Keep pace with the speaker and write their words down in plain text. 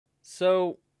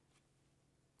So,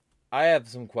 I have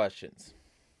some questions.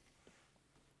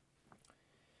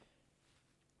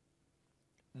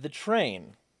 The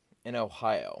train in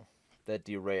Ohio that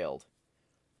derailed,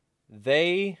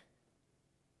 they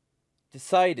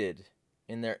decided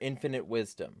in their infinite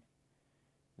wisdom,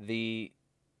 the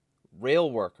rail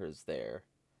workers there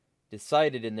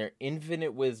decided in their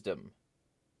infinite wisdom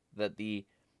that the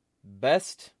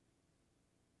best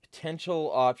potential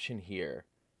option here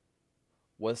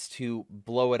was to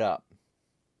blow it up,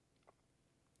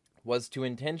 was to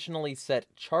intentionally set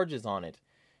charges on it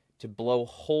to blow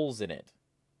holes in it.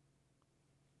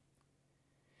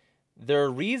 Their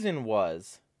reason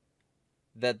was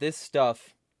that this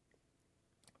stuff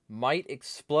might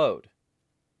explode.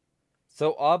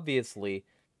 So obviously,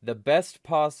 the best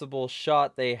possible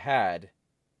shot they had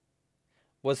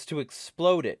was to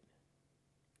explode it.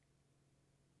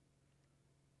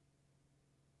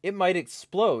 It might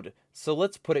explode, so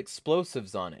let's put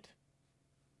explosives on it.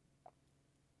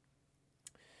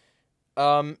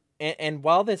 And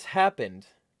while this happened,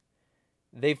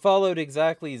 they followed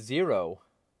exactly zero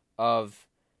of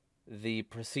the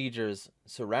procedures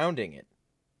surrounding it.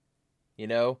 You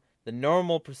know, the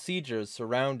normal procedures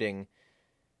surrounding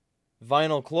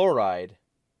vinyl chloride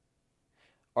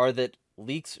are that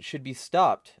leaks should be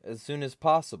stopped as soon as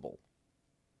possible.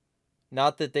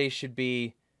 Not that they should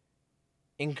be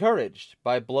encouraged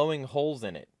by blowing holes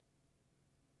in it.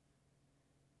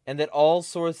 And that all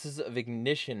sources of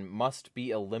ignition must be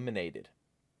eliminated.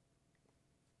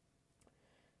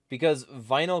 Because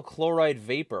vinyl chloride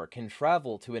vapor can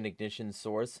travel to an ignition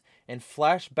source and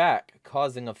flash back,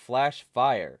 causing a flash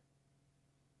fire.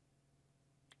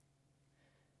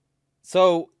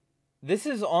 So, this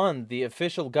is on the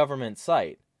official government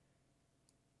site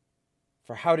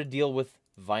for how to deal with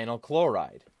vinyl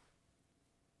chloride.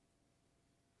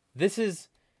 This is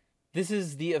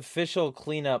the official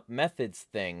cleanup methods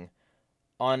thing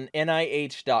on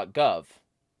nih.gov.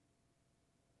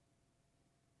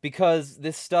 Because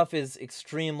this stuff is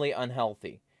extremely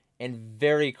unhealthy and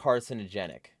very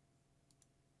carcinogenic.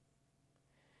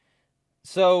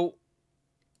 So,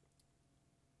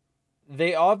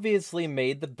 they obviously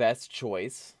made the best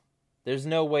choice. There's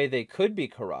no way they could be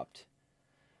corrupt.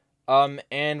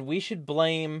 And we should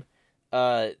blame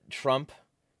Trump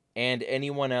and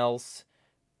anyone else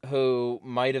who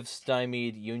might have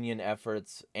stymied union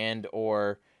efforts and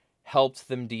or helped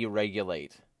them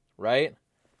deregulate, right?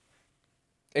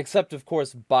 Except, of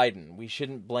course, Biden. We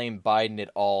shouldn't blame Biden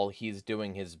at all. He's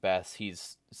doing his best.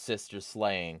 He's sister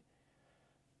slaying.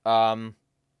 And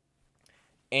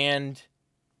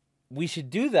we should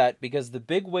do that because the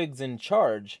bigwigs in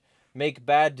charge make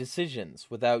bad decisions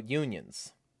without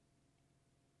unions.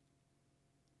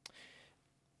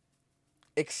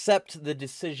 Except the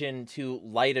decision to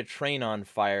light a train on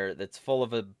fire that's full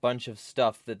of a bunch of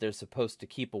stuff that they're supposed to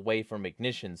keep away from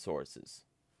ignition sources.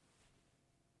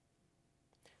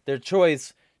 Their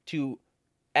choice to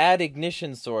add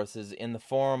ignition sources in the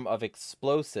form of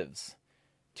explosives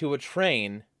to a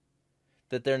train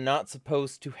that they're not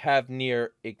supposed to have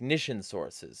near ignition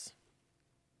sources.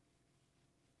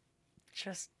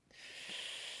 Just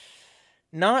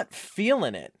not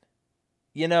feeling it,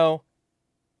 you know?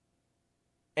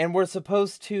 And we're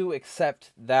supposed to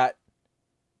accept that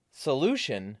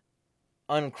solution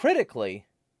uncritically,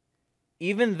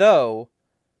 even though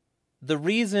the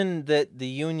reason that the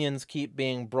unions keep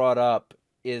being brought up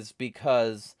is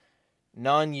because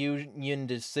non-union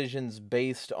decisions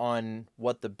based on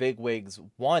what the bigwigs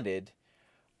wanted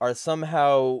are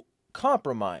somehow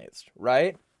compromised,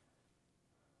 right?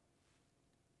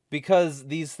 Because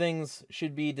these things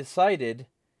should be decided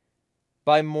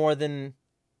by more than,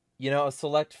 a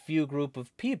select few group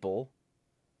of people.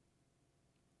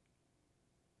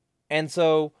 And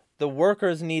so the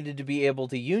workers needed to be able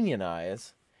to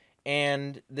unionize,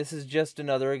 and this is just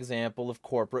another example of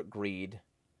corporate greed,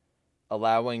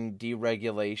 allowing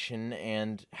deregulation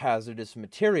and hazardous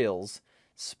materials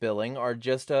spilling are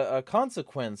just a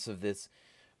consequence of this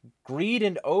greed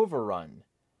and overrun.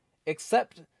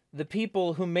 Except the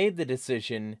people who made the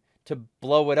decision to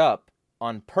blow it up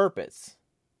on purpose.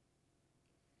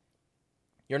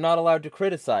 You're not allowed to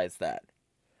criticize that.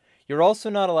 You're also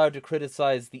not allowed to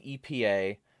criticize the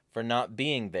EPA for not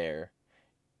being there.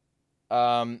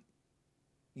 Or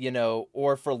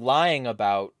for lying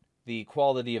about the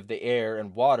quality of the air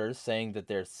and water, saying that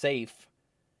they're safe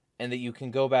and that you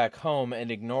can go back home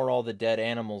and ignore all the dead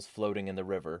animals floating in the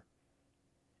river.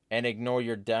 And ignore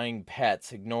your dying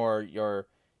pets, ignore your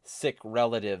sick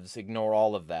relatives, ignore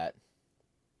all of that.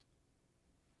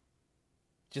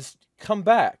 Just come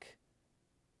back.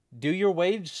 Do your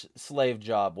wage slave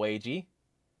job, Wagey.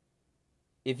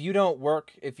 if you don't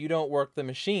work the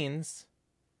machines,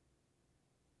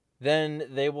 then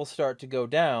they will start to go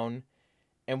down,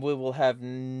 and we will have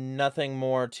nothing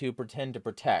more to pretend to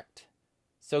protect.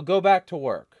 So go back to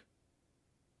work.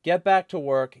 Get back to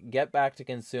work. Get back to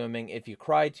consuming. If you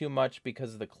cry too much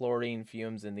because of the chlorine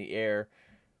fumes in the air,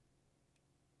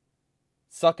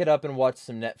 suck it up and watch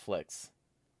some Netflix.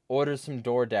 Order some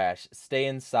DoorDash. Stay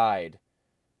inside.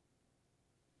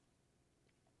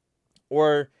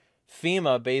 Or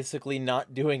FEMA basically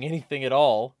not doing anything at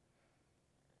all.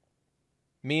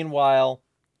 Meanwhile,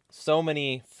 so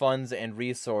many funds and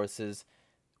resources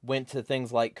went to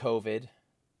things like COVID.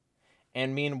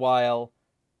 And meanwhile,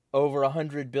 over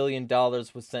 $100 billion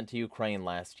was sent to Ukraine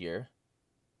last year.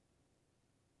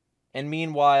 And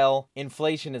meanwhile,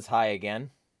 inflation is high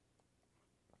again.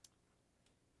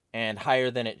 And higher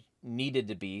than it needed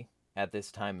to be at this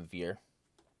time of year.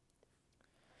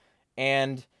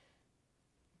 And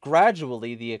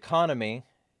gradually, the economy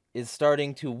is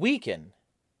starting to weaken.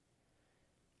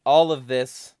 All of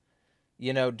this,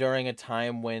 during a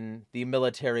time when the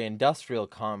military-industrial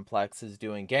complex is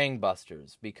doing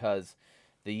gangbusters, because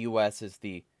the U.S. is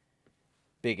the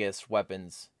biggest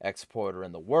weapons exporter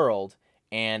in the world,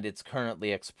 and it's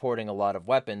currently exporting a lot of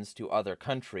weapons to other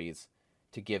countries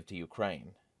to give to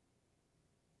Ukraine.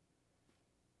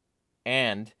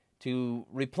 And to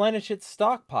replenish its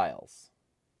stockpiles.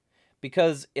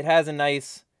 Because it has a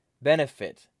nice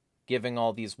benefit giving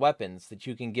all these weapons, that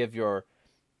you can give your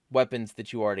weapons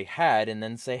that you already had and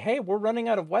then say, hey, we're running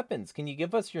out of weapons. Can you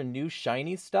give us your new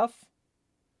shiny stuff?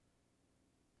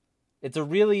 It's a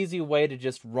real easy way to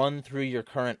just run through your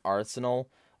current arsenal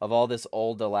of all this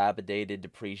old, dilapidated,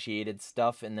 depreciated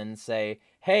stuff and then say,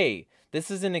 hey,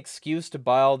 this is an excuse to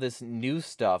buy all this new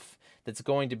stuff that's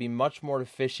going to be much more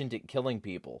efficient at killing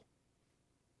people.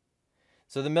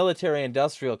 So the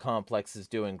military-industrial complex is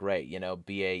doing great.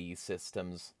 BAE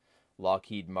Systems,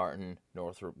 Lockheed Martin,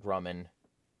 Northrop Grumman,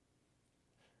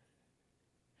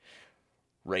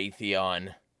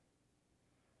 Raytheon.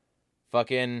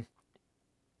 Fucking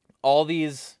all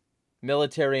these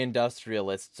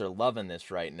military-industrialists are loving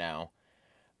this right now.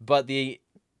 But the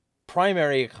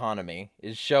primary economy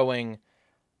is showing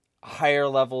higher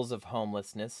levels of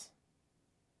homelessness.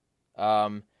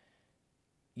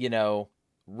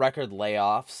 Record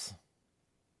layoffs,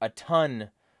 a ton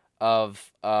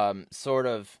of sort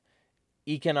of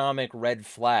economic red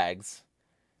flags.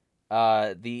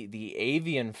 The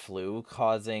avian flu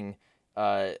causing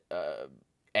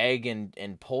egg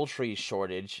and poultry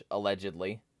shortage,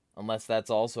 allegedly, unless that's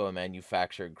also a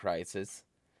manufactured crisis.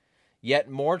 Yet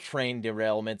more train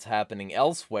derailments happening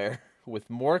elsewhere, with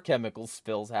more chemical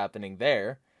spills happening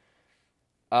there.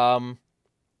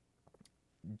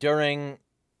 During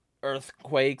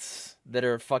earthquakes that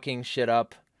are fucking shit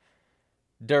up,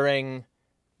 during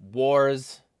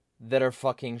wars that are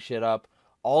fucking shit up,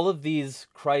 all of these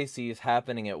crises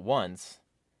happening at once,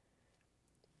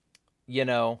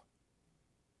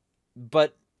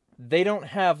 but they don't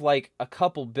have like a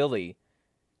couple billy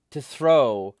to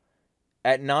throw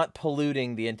at not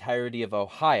polluting the entirety of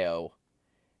Ohio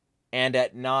and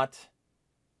at not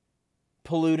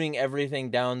polluting everything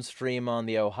downstream on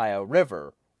the Ohio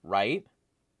River, right?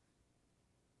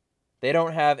 They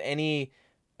don't have any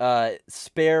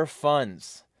spare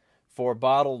funds for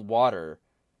bottled water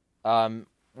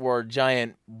or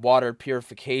giant water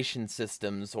purification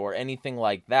systems or anything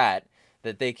like that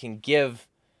they can give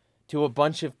to a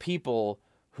bunch of people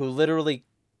who literally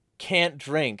can't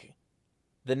drink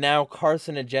the now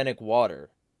carcinogenic water.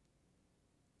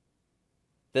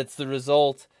 That's the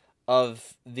result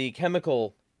of the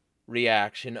chemical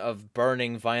reaction of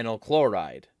burning vinyl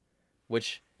chloride,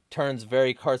 which turns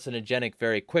very carcinogenic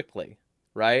very quickly,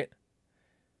 right?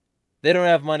 They don't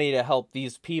have money to help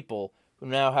these people who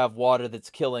now have water that's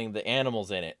killing the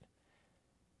animals in it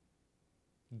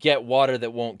get water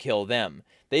that won't kill them.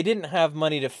 They didn't have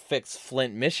money to fix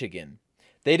Flint, Michigan.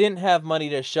 They didn't have money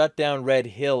to shut down Red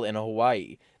Hill in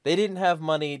Hawaii. They didn't have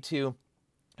money to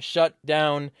shut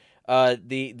down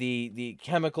the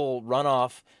chemical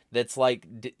runoff that's like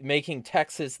making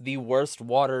Texas the worst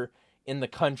water in the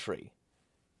country.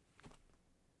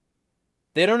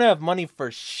 They don't have money for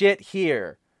shit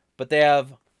here, but they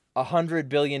have $100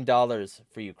 billion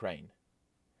for Ukraine.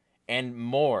 And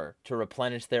more to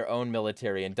replenish their own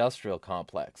military-industrial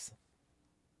complex.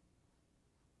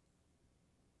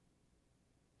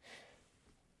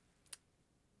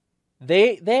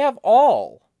 They have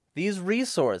all these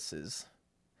resources.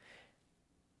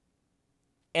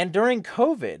 And during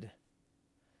COVID,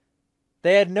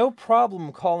 they had no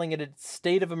problem calling it a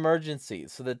state of emergency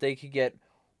so that they could get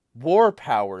war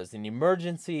powers and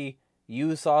emergency,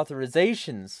 use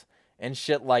authorizations and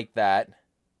shit like that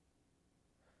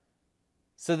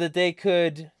so that they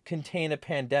could contain a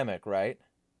pandemic, right?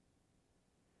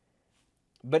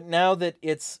 But now that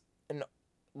it's an,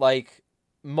 like,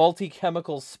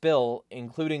 multi-chemical spill,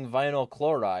 including vinyl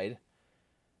chloride,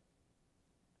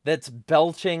 that's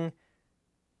belching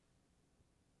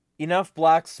enough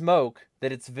black smoke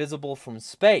that it's visible from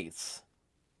space,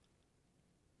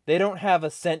 they don't have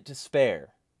a cent to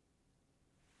spare.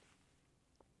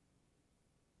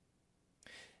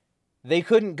 They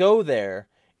couldn't go there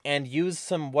and use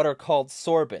some what are called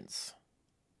sorbents.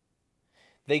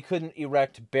 They couldn't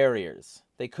erect barriers.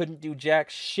 They couldn't do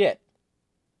jack shit.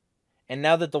 And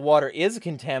now that the water is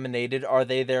contaminated, are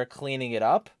they there cleaning it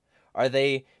up? Are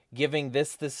they giving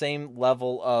this the same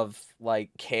level of, like,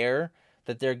 care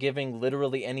that they're giving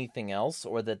literally anything else,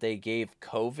 or that they gave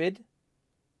COVID?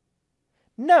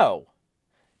 No.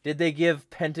 Did they give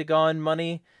Pentagon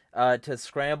money to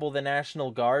scramble the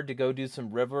National Guard to go do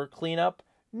some river cleanup?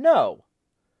 No.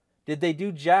 Did they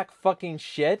do jack fucking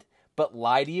shit but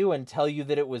lie to you and tell you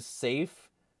that it was safe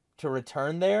to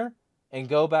return there and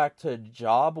go back to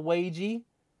job wagey?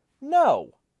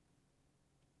 No.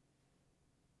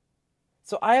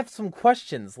 So I have some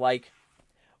questions, like,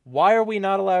 why are we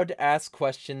not allowed to ask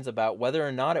questions about whether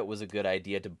or not it was a good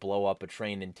idea to blow up a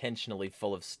train intentionally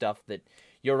full of stuff that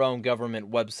your own government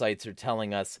websites are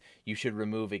telling us you should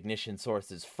remove ignition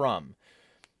sources from?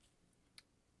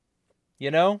 You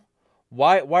know?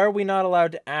 Why are we not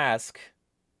allowed to ask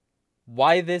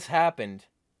why this happened?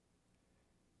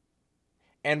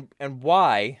 And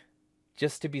why,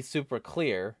 just to be super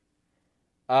clear,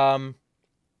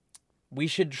 we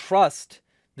should trust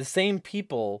the same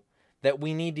people that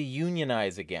we need to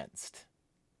unionize against.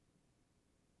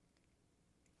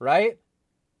 Right?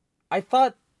 I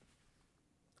thought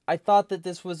that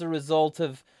this was a result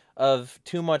of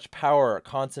too much power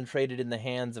concentrated in the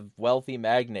hands of wealthy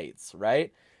magnates,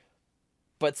 right?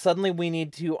 But suddenly we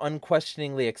need to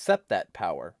unquestioningly accept that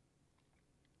power.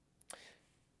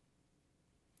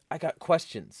 I got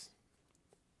questions.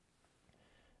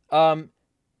 And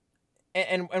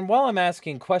while I'm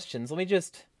asking questions, let me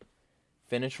just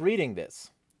finish reading this.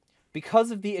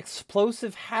 Because of the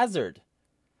explosive hazard,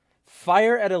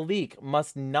 fire at a leak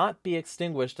must not be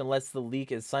extinguished unless the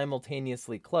leak is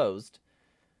simultaneously closed.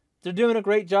 They're doing a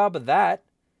great job of that.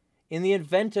 In the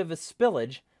event of a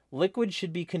spillage, liquid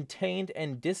should be contained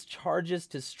and discharges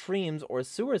to streams or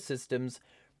sewer systems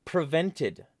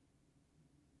prevented.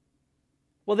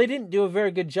 Well, they didn't do a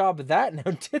very good job of that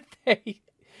now, did they?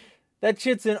 That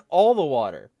shit's in all the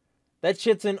water. That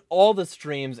shit's in all the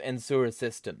streams and sewer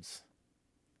systems.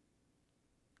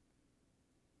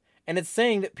 And it's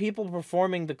saying that people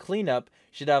performing the cleanup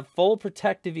should have full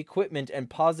protective equipment and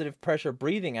positive pressure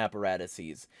breathing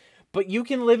apparatuses. But you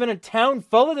can live in a town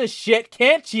full of this shit,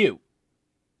 can't you?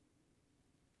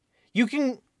 You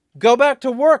can go back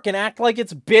to work and act like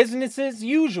it's business as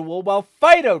usual while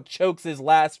Fido chokes his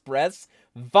last breaths,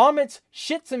 vomits,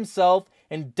 shits himself,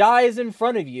 and dies in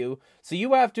front of you, so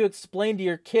you have to explain to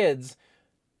your kids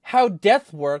how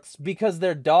death works because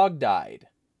their dog died.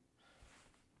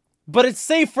 But it's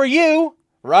safe for you,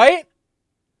 right?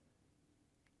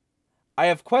 I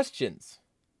have questions.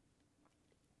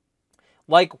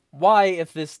 Like, why,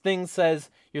 if this thing says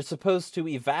you're supposed to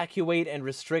evacuate and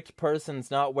restrict persons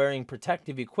not wearing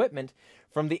protective equipment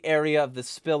from the area of the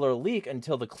spill or leak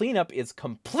until the cleanup is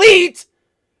complete,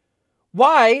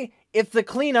 why, if the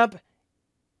cleanup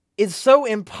is so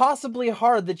impossibly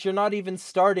hard that you're not even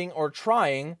starting or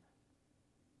trying,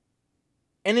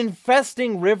 and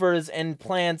infesting rivers and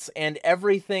plants and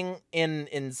everything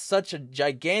in such a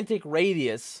gigantic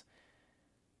radius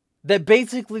that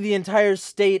basically the entire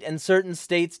state and certain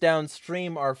states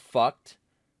downstream are fucked,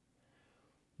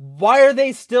 why are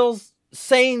they still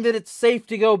saying that it's safe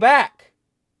to go back?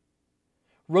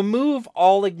 Remove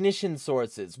all ignition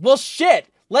sources. Well, shit!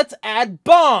 Let's add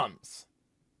bombs!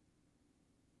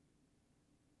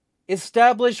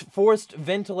 Establish forced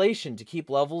ventilation to keep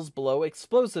levels below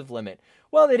explosive limit.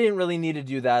 Well, they didn't really need to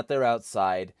do that. They're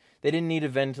outside. They didn't need to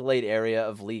ventilate area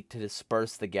of leak to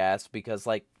disperse the gas because,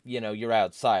 like, you know, you're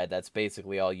outside. That's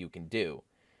basically all you can do.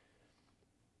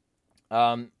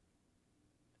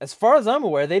 As far as I'm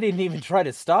aware, they didn't even try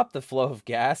to stop the flow of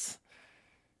gas.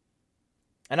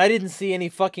 And I didn't see any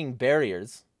fucking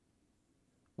barriers,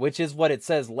 which is what it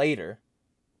says later.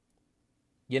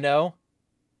 You know?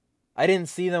 I didn't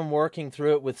see them working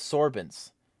through it with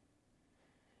sorbents.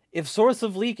 If source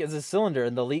of leak is a cylinder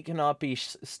and the leak cannot be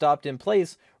stopped in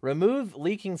place, remove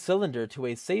leaking cylinder to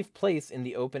a safe place in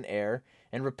the open air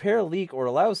and repair leak or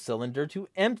allow cylinder to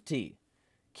empty.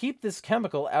 keep this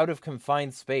chemical out of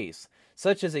confined space,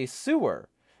 such as a sewer,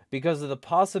 because of the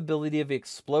possibility of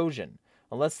explosion,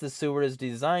 unless the sewer is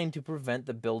designed to prevent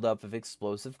the buildup of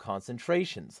explosive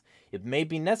concentrations. It may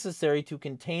be necessary to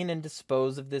contain and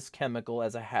dispose of this chemical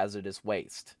as a hazardous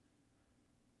waste.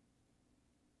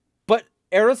 But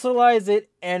aerosolize it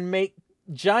and make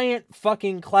giant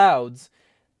fucking clouds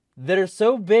that are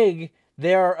so big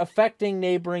they are affecting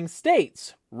neighboring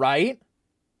states, right?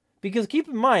 Because keep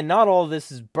in mind, not all of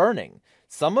this is burning.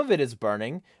 Some of it is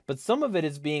burning, but some of it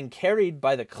is being carried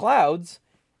by the clouds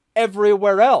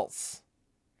everywhere else.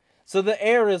 So the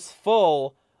air is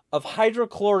full of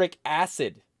hydrochloric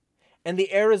acid, and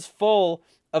the air is full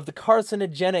of the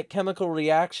carcinogenic chemical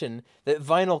reaction that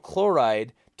vinyl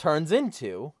chloride turns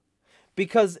into,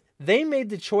 because they made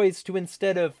the choice to,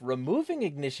 instead of removing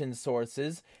ignition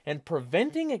sources and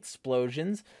preventing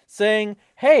explosions, saying,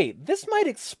 hey, this might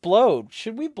explode.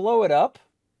 Should we blow it up?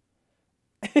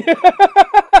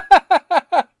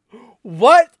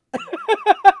 What?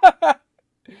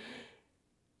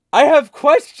 I have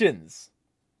questions.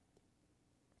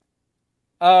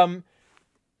 And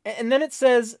then it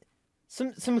says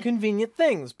some convenient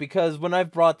things, because when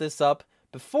I've brought this up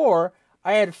before,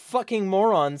 I had fucking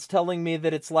morons telling me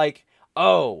that it's like,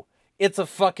 oh, it's a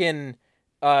fucking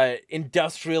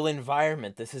industrial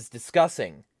environment this is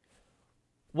discussing.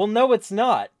 Well, no, it's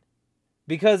not.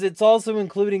 Because it's also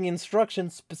including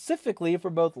instructions specifically for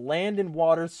both land and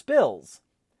water spills.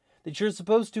 That you're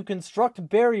supposed to construct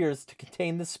barriers to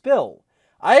contain the spill.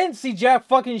 I didn't see jack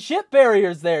fucking shit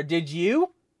barriers there, did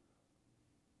you?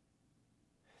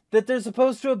 That they're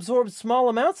supposed to absorb small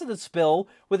amounts of the spill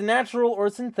with natural or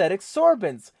synthetic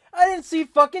sorbents. I didn't see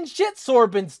fucking shit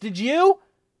sorbents, did you?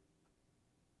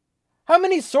 How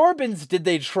many sorbents did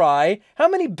they try? How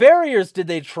many barriers did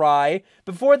they try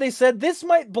before they said, this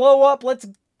might blow up, let's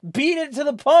beat it to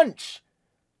the punch?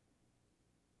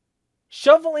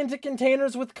 Shovel into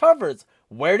containers with covers.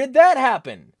 Where did that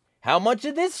happen? How much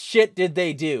of this shit did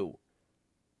they do?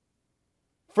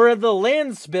 For the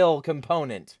land spill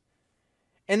component.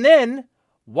 And then,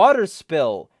 water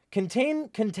spill. Contain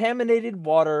contaminated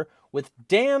water with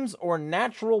dams or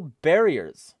natural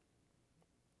barriers.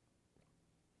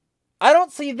 I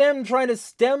don't see them trying to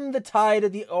stem the tide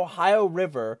of the Ohio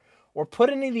River or put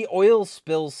any of the oil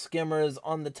spill skimmers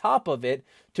on the top of it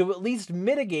to at least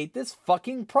mitigate this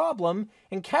fucking problem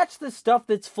and catch the stuff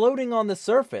that's floating on the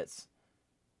surface.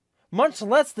 Much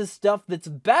less the stuff that's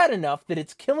bad enough that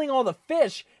it's killing all the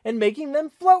fish and making them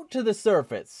float to the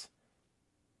surface.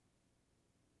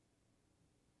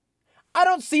 I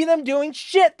don't see them doing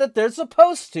shit that they're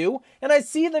supposed to, and I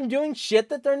see them doing shit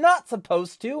that they're not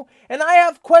supposed to, and I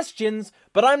have questions,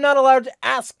 but I'm not allowed to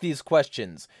ask these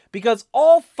questions, because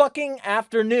all fucking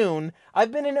afternoon,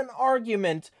 I've been in an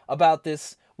argument about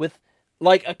this with,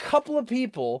 like, a couple of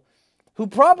people who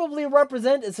probably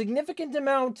represent a significant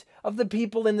amount of the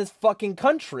people in this fucking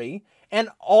country, and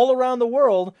all around the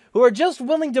world, who are just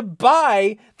willing to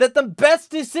buy that the best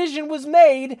decision was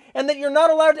made and that you're not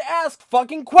allowed to ask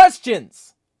fucking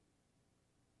questions.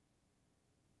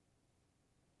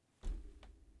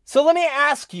 So let me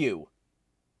ask you,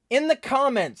 in the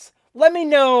comments, let me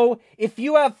know if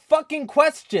you have fucking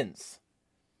questions.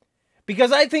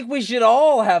 Because I think we should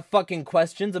all have fucking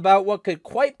questions about what could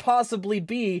quite possibly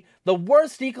be the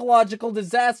worst ecological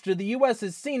disaster the US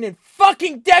has seen in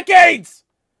fucking decades!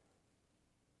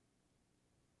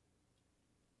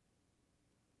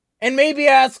 And maybe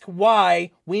ask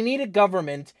why we need a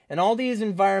government and all these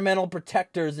environmental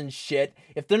protectors and shit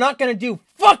if they're not gonna do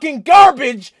fucking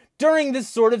garbage during this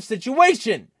sort of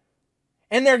situation.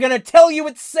 And they're gonna tell you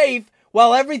it's safe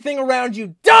while everything around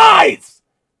you dies!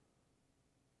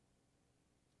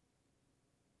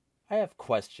 I have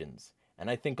questions,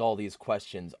 and I think all these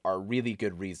questions are a really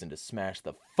good reason to smash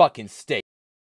the fucking state.